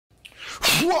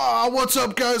What's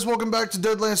up, guys? Welcome back to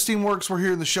Deadlance Steamworks. We're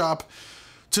here in the shop.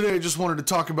 Today I just wanted to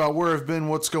talk about where I've been,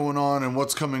 what's going on, and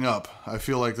what's coming up. I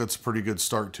feel like that's a pretty good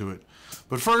start to it.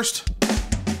 But first,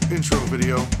 intro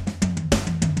video.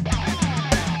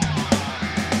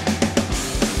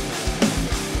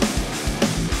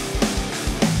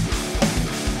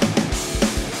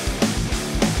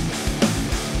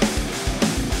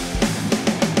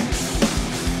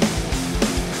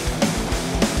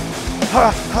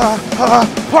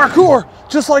 Parkour!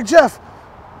 Just like Jeff!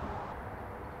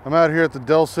 I'm out here at the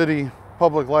Del City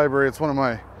Public Library. It's one of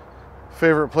my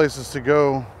favorite places to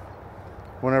go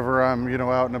whenever I'm,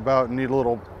 out and about and need a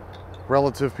little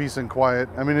relative peace and quiet.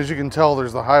 I mean, as you can tell,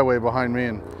 there's the highway behind me,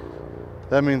 and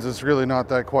that means it's really not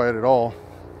that quiet at all.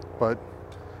 But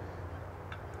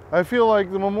I feel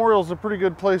like the memorial's a pretty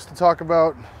good place to talk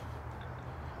about,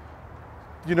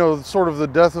 sort of the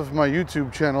death of my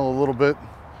YouTube channel a little bit,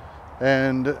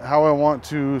 and how I want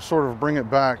to sort of bring it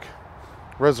back,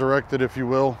 resurrect it, if you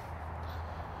will.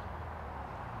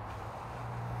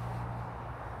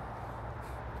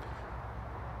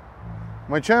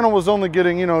 My channel was only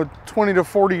getting, 20 to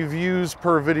 40 views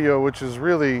per video, which is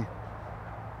really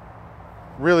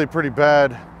pretty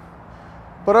bad.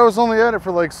 But I was only at it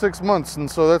for like 6 months, and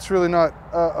so that's really not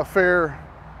a fair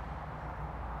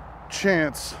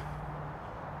chance,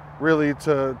 really,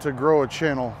 to grow a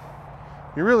channel.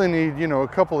 You really need, a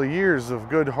couple of years of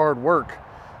good hard work,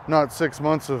 not 6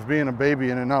 months of being a baby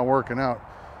and it not working out.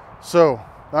 So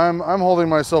I'm holding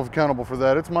myself accountable for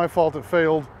that. It's my fault it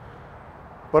failed,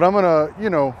 but I'm gonna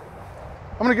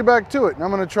get back to it, and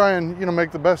I'm gonna try and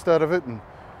make the best out of it and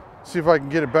see if I can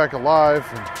get it back alive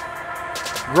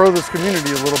and grow this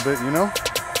community a little bit.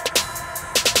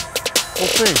 We'll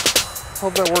see.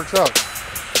 Hope that works out.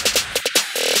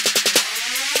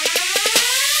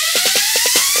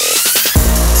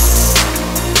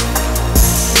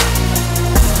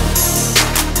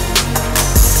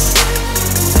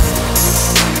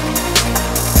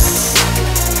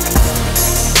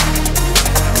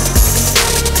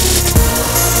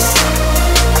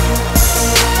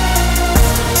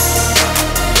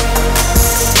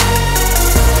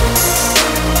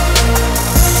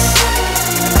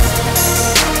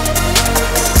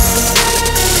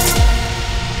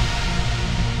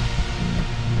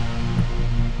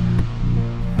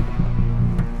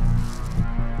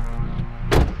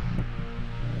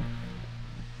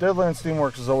 Deadlance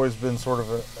Steamworks has always been sort of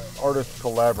an artist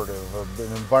collaborative,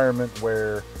 an environment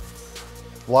where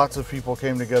lots of people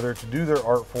came together to do their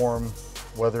art form,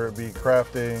 whether it be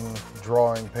crafting,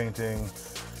 drawing, painting,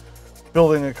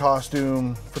 building a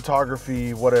costume,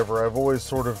 photography, whatever. I've always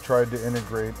sort of tried to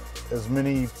integrate as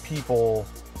many people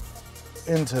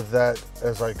into that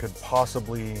as I could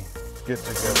possibly get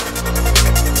together.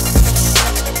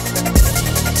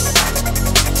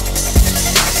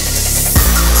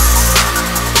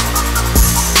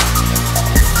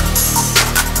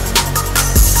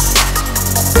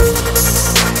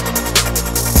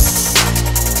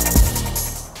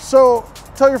 So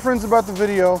tell your friends about the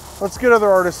video. Let's get other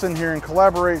artists in here and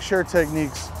collaborate, share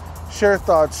techniques, share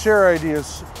thoughts, share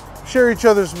ideas, share each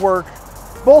other's work,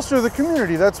 bolster the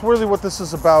community. That's really what this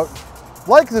is about.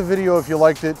 Like the video if you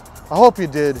liked it. I hope you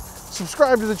did.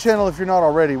 Subscribe to the channel if you're not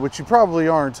already, which you probably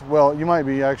aren't. Well, you might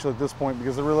be actually at this point,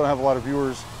 because I really don't have a lot of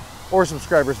viewers or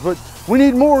subscribers, but we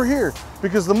need more here,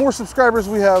 because the more subscribers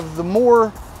we have, the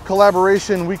more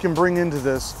collaboration we can bring into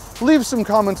this. Leave some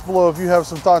comments below if you have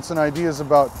some thoughts and ideas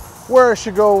about where I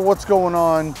should go, what's going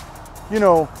on,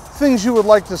 things you would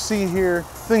like to see here,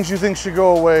 things you think should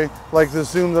go away, like the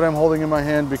Zoom that I'm holding in my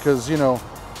hand, because,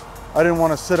 I didn't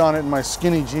want to sit on it in my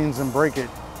skinny jeans and break it.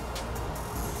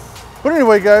 But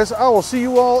anyway, guys, I will see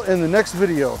you all in the next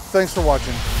video. Thanks for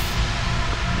watching.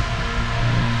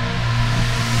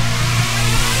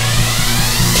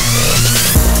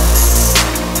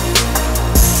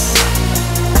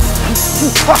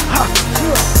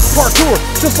 Parkour,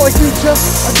 just like you, Jeff.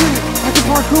 I did it. I can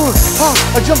parkour.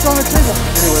 I jumped on a table.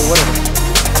 Anyway, whatever.